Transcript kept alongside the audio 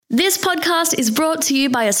This podcast is brought to you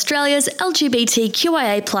by Australia's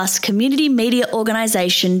LGBTQIA+ community media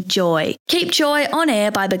organisation, Joy. Keep Joy on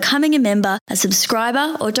air by becoming a member, a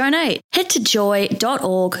subscriber or donate. Head to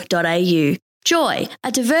joy.org.au. Joy,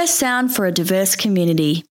 a diverse sound for a diverse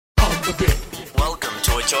community. Welcome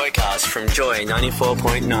to a Joycast from Joy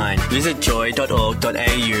 94.9. Visit joy.org.au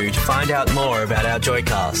to find out more about our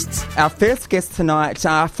Joycasts. Our first guests tonight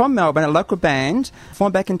are from Melbourne, a local band,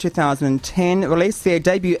 formed back in 2010, released their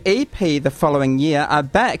debut EP the following year, are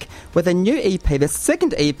back with a new EP, the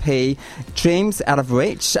second EP, Dreams Out of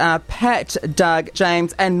Reach. Pat, Doug,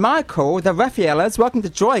 James and Michael, the Raffaellas. Welcome to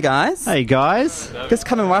Joy, guys. Hey, guys. Just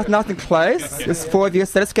coming right nice and close. There's four of you,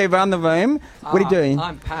 so let's go around the room. What are you doing?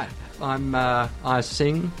 I'm Pat. I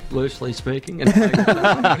sing, loosely speaking. And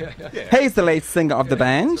He's the lead singer of the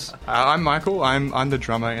band. I'm Michael. I'm the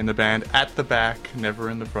drummer in the band. At the back, never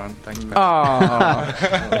in the front. Thank you.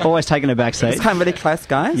 Oh, Always taking a back seat. it's come really close,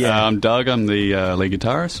 guys. Yeah, I'm Doug. I'm the lead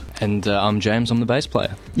guitarist. And I'm James. I'm the bass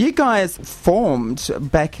player. You guys formed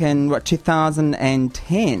back in,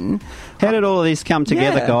 2010. How did all of this come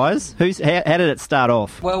together, Yeah. guys? How did it start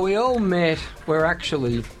off? well, we all met. We're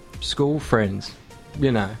actually school friends.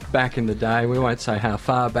 Back in the day. We won't say how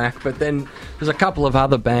far back, but then there's a couple of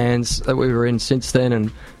other bands that we were in since then, and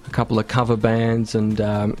a couple of cover bands. And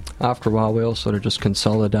after a while, we all sort of just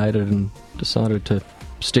consolidated and decided to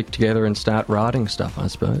stick together and start writing stuff, I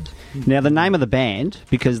suppose. Now, the name of the band,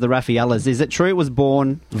 because the Raffaellas, is it true it was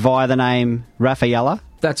born via the name Raffaella?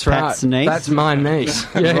 That's right. Pat's niece? That's my niece.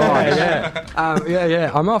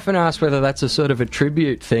 Yeah. I'm often asked whether that's a sort of a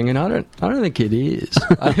tribute thing, and I don't think it is.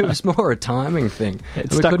 It was more a timing thing.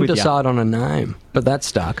 It We stuck couldn't with you. decide on a name, but that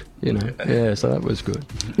stuck. Yeah, so that was good.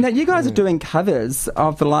 Now, you guys are doing covers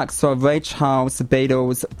of the likes of Ray Charles, the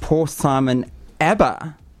Beatles, Paul Simon,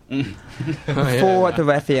 ABBA for the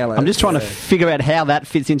Raffaellas. I'm just trying to figure out how that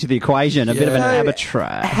fits into the equation. A bit of an So, ABBA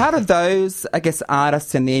track. How do those,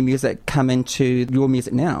 artists and their music come into your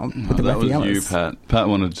music now with the That was Raffaellas? you, Pat. Pat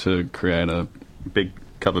wanted to create a big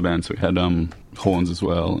cover band, so we had horns as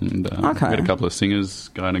well, and Okay. we had a couple of singers,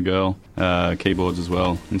 guy and a girl, keyboards as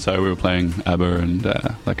well, and so we were playing ABBA and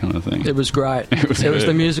that kind of thing. It was great. It was the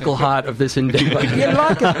good. musical heart of this endeavour. You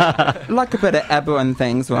like a bit of ABBA and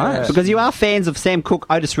things, right? Yeah. Because you are fans of Sam Cooke,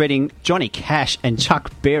 Otis Redding, Johnny Cash and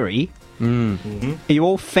Chuck Berry. Mm-hmm. Are you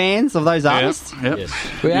all fans of those artists? Yep. Yes.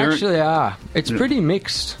 We You're- actually are. It's pretty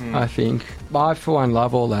mixed, I think. I, for one,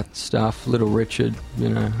 love all that stuff. Little Richard, You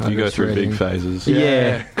go through big phases.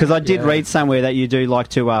 Yeah, because I did Yeah. read somewhere that you do like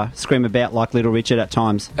to scream about like Little Richard at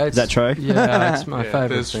times. Is that true? Yeah, that's my favourite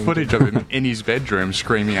There's thing. footage of him in his bedroom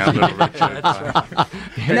screaming out Little Richard.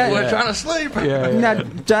 We're trying to sleep. Now,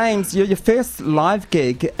 James, your first live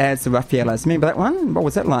gig as the Raffaellas, remember that one? What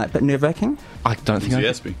was that like? A bit nerve-wracking? I don't think It was the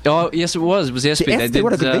ESPY. Oh, yes, it was. It was the ESPY. The ESPY,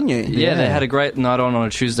 what a good venue. Yeah, they had a great night on a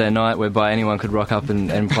Tuesday night whereby anyone could rock up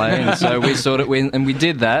and play. And so we we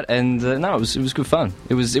did that, and no, it was good fun.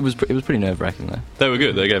 It was pretty nerve-wracking though. They were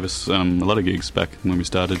good. They gave us a lot of gigs back when we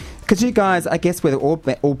started. Because you guys, I guess with all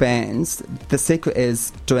bands, the secret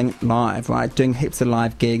is doing live, right? Doing heaps of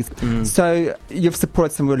live gigs. So you've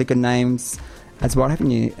supported some really good names as well, haven't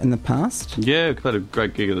you, in the past? Yeah, we played a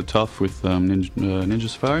great gig at the Toff with Ninja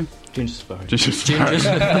Safari. Ginger Safari. Ginger Safari.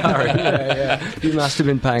 Yeah. You must have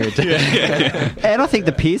been paying attention. And I think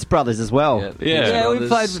the Pierce brothers as well. Yeah, we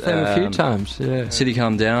played with them a few times. Yeah. City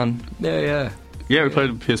Calm Down. Yeah. Yeah, we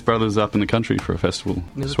played with Pierce Brothers up in the country for a festival,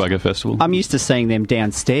 Swagger Festival. I'm used to seeing them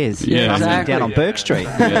downstairs. Yeah, exactly. Down on Burke Street.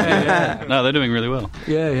 No, they're doing really well.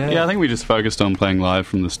 Yeah, I think we just focused on playing live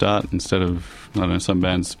from the start instead of, some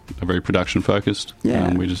bands are very production focused.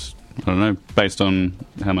 Yeah. We just, based on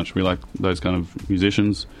how much we like those kind of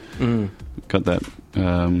musicians, got that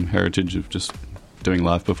heritage of just doing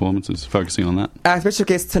live performances, focusing on that. Our special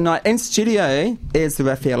guest tonight in studio is the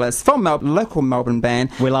Raffaellas from local Melbourne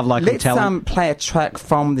band. We love local Let's talent. play a track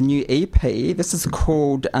from the new EP. This is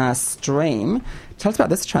called Stream. Tell us about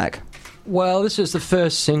this track. Well, this is the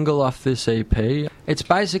first single off this EP.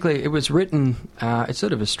 It was written, it's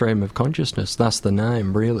sort of a stream of consciousness, thus the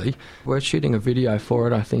name, really. We're shooting a video for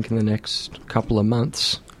it, I think, in the next couple of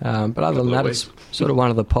months. But other than that, it's sort of one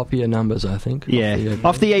of the poppier numbers, I think. Yeah.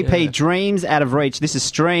 Off the EP, Yeah. Dreams Out of Reach. This is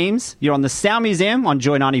Streams. You're on the Sound Museum on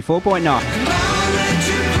Joy 94.9.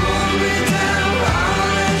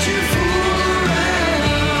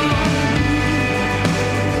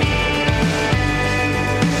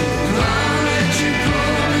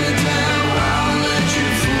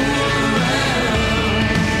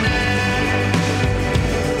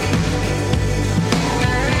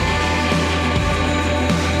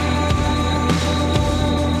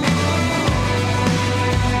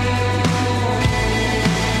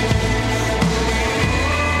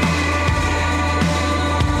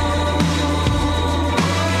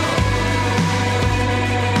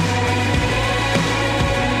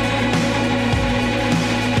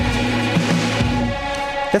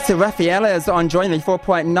 That's the Raffaellas on Joy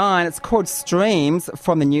 4.9. It's called Streams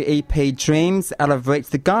from the new EP Dreams Out of Reach.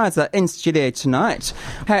 The guys are in studio tonight.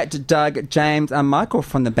 Pat, Doug, James and Michael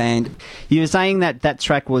from the band. You were saying that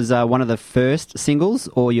track was one of the first singles,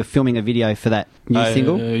 or you're filming a video for that new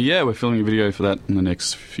single? Yeah, we're filming a video for that in the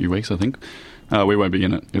next few weeks, I think. We won't be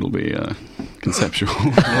in it. It'll be conceptual.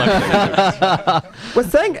 We're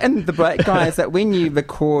saying in the break, guys, that when you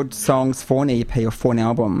record songs for an EP or for an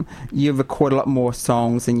album, you record a lot more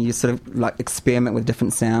songs and you sort of like experiment with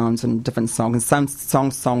different sounds and different songs. And some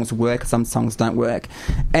songs work, some songs don't work.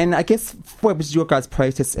 And I guess, what was your guys'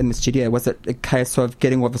 process in the studio? Was it a case of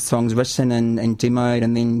getting all the songs written and demoed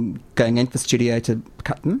and then going into the studio to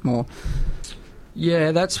cut them, or...?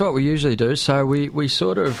 Yeah, that's what we usually do. So we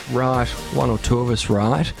sort of write, one or two of us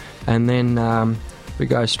write, and then we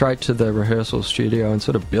go straight to the rehearsal studio and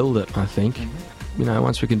sort of build it, I think. You know,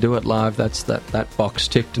 once we can do it live, that's that box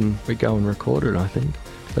ticked and we go and record it, I think.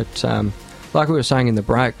 But like we were saying in the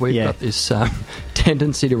break, we've got this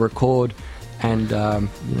tendency to record and,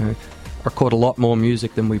 record a lot more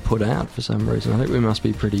music than we put out for some reason. I think we must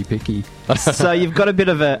be pretty picky. So you've got a bit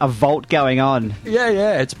of a vault going on.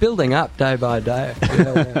 Yeah, it's building up day by day.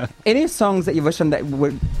 Yeah. Any songs that you've written that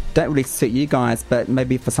don't really suit you guys, but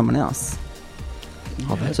maybe for someone else?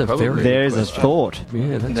 Oh, that's a very There's a thought.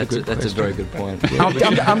 Yeah, that's a very good point. I'm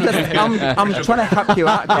trying to help you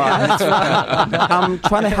out, guys. I'm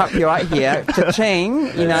trying to help you out here. Cha-ching,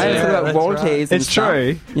 it's about royalties. It's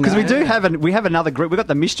true, because we do have another group. We've got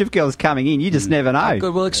the Mischief Girls coming in. You just never know.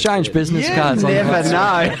 Good, we'll exchange business cards. You never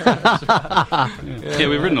know. Yeah,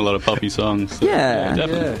 we've written a lot of poppy songs. So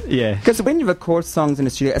definitely. Yeah. Because when you record songs in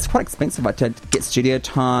the studio, it's quite expensive, like, to get studio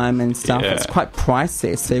time and stuff. Yeah. It's quite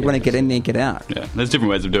pricey, so you want to get in there and get out. Yeah, there's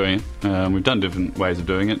different ways of doing it. We've done different ways of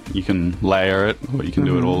doing it. You can layer it, or you can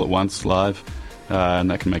do it all at once live, and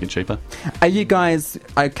that can make it cheaper. Are you guys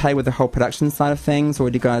okay with the whole production side of things, or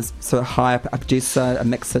do you guys sort of hire a producer, a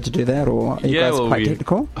mixer to do that, or are you guys quite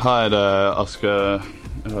technical? Hired Oscar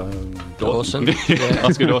Dawson.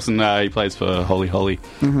 Oscar Dawson, he plays for Holy Holy,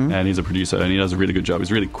 and he's a producer, and he does a really good job.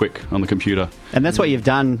 He's really quick on the computer. And that's what you've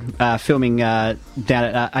done, filming down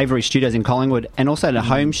at Avery Studios in Collingwood, and also at a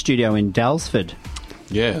home studio in Dalesford.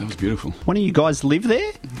 Yeah, it was beautiful. One of you guys live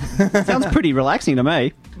there? Sounds pretty relaxing to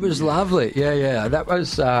me. It was lovely. Yeah. That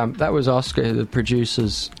was Oscar, the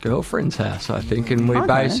producer's girlfriend's house, I think, and we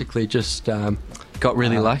basically just got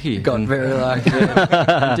really lucky. Got very lucky.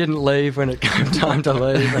 Yeah. Didn't leave when it came time to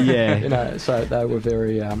leave. And, so they were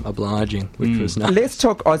very obliging, which was nice. Let's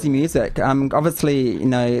talk Aussie music. Obviously,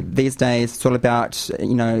 these days it's all about,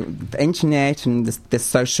 the internet and the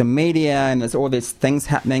social media, and there's all these things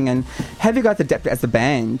happening. And have you guys adapted as a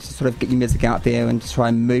band to sort of get your music out there and to try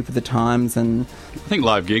and move with the times? And I think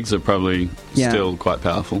live gigs are probably still quite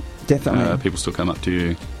powerful. Definitely. People still come up to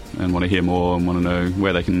you and want to hear more and want to know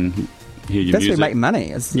where they can hear your That's music. where you make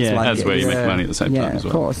money. That's where you make money at the same time as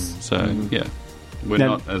well. Of course. So, we're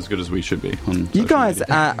not as good as we should be on You guys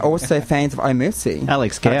media. are also fans of Oh Mercy.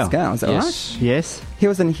 Alex Gow. Is that right? Yes. He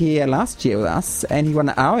was in here last year with us, and he won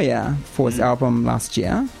an ARIA for his album last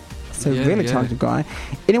year. So really talented guy.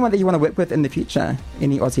 Anyone that you want to work with in the future?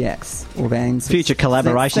 Any Aussie acts or bands? Future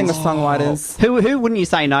collaborations? Singer-songwriters? Who wouldn't you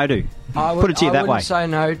say no to? Put it to you that way. I wouldn't say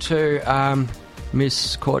no to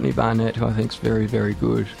Miss Courtney Barnett, who I think is very, very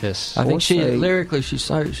good. Yes. I think lyrically she's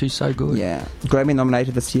so good. Yeah. Grammy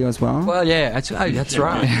nominated this year as well. Well, that's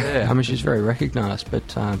right. Yeah. I mean, she's very recognised, but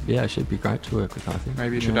she'd be great to work with, I think.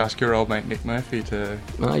 Maybe you should ask your old mate Nick Murphy to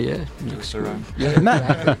mix around.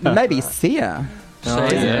 Maybe Sia. She's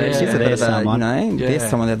a bit of someone. There's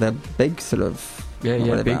someone that the big sort of...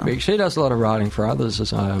 big. She does a lot of writing for others,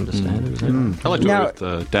 as I understand it. I like to work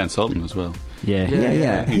with Dan Sultan as well.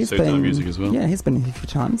 Yeah. He's done music as well. Yeah, he's been here a few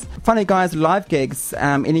times. Finally, guys, live gigs.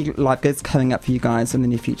 Any live gigs coming up for you guys in the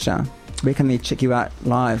near future? Where can they check you out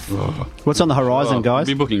live? What's on the horizon, guys?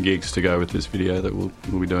 We'll be booking gigs to go with this video that we'll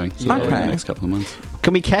be doing in the next couple of months.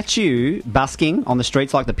 Can we catch you busking on the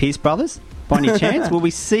streets like the Pierce Brothers? By any chance? Will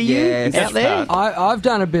we see you out there? I've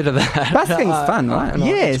done a bit of that. Busking's fun, right?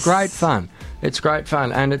 Yes. It's great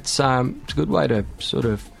fun. And it's a good way to sort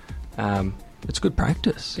of... it's good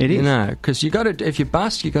practice. It is. Because if you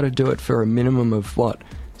busk, you got to do it for a minimum of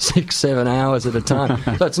 6-7 hours at a time.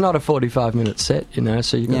 So it's not a 45-minute set,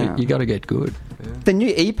 so you got to get good. Yeah. The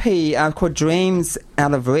new EP called Dreams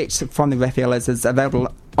Out of Reach from the Raffaellas is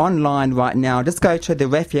available online right now. Just go to the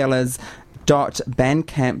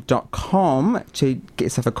Raffaellas.bandcamp.com to get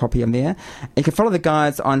yourself a copy of there. You can follow the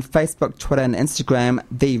guys on Facebook, Twitter and Instagram,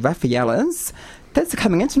 the Raffaellas. Thanks for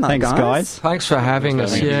coming in tonight, Thanks, guys. Thanks for having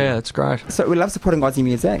us. Yeah, it's great. So we love supporting Aussie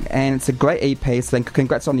music, and it's a great EP, so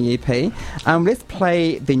congrats on the EP. Let's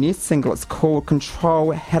play the new single. It's called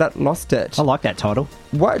Control, Had It, Lost It. I like that title.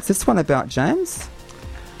 What's this one about, James?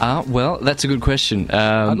 Well, that's a good question.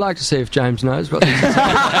 I'd like to see if James knows what this is.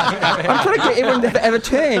 I'm trying to get everyone to have a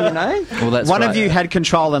turn, you know? Well, that's One right. of you had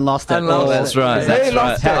control and lost it. lost That's it. right. Who That's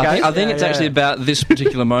lost right. it? I think it's actually about this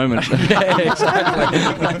particular moment. Yeah, exactly.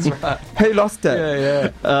 That's right. Who lost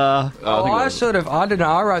it? Yeah. I don't know.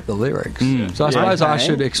 I wrote the lyrics, so I suppose I Okay.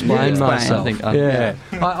 should explain Explain. myself. I think-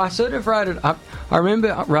 I sort of wrote it. I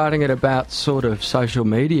remember writing it about sort of social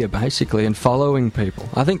media, basically, and following people.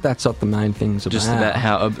 I think that's what the main thing's about. Just about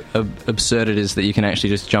how absurd it is that you can actually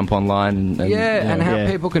just jump online and how Yeah.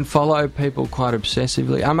 people can follow people quite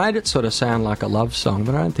obsessively. I made it sort of sound like a love song,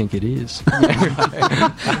 but I don't think it is.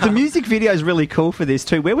 The music video is really cool for this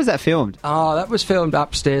too. Where was that filmed? Oh, that was filmed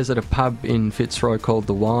upstairs at a pub in Fitzroy called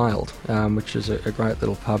The Wild, which is a great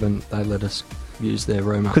little pub, and they let us use their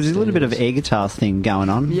room upstairs. Because there's a little bit of air guitar thing going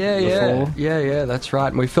on. Yeah, before. that's right.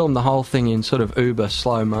 And we filmed the whole thing in sort of uber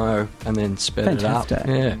slow-mo and then sped Fantastic. it up.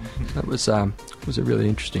 Yeah, that was a really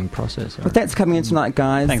interesting process. But thanks for coming in tonight,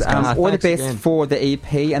 guys. Thanks, guys. All the Thanks best again. for the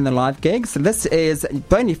EP and the live gigs. This is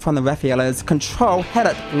Boney from the Raffaellas. Control, Had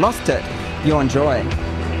It, Lost It. You enjoy.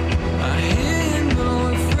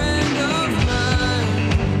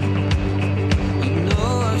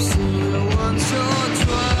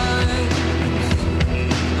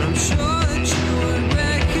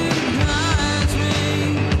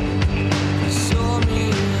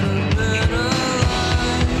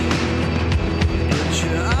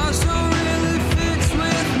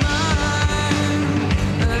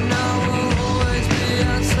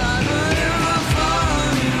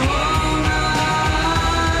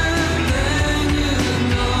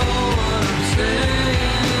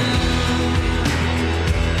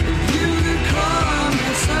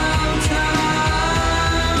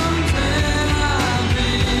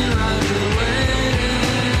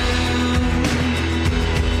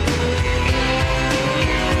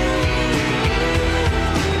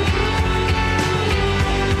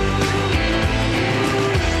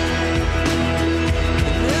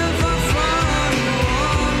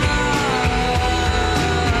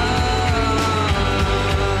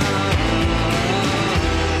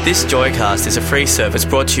 This Joycast is a free service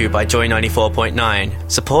brought to you by Joy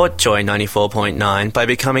 94.9. Support Joy 94.9 by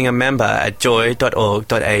becoming a member at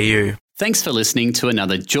joy.org.au. Thanks for listening to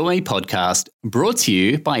another Joy podcast brought to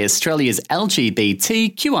you by Australia's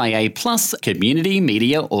LGBTQIA+ community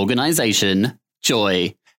media organisation,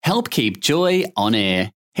 Joy. Help keep Joy on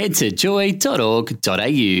air. Head to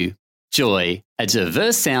joy.org.au. Joy, a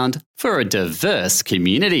diverse sound for a diverse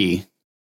community.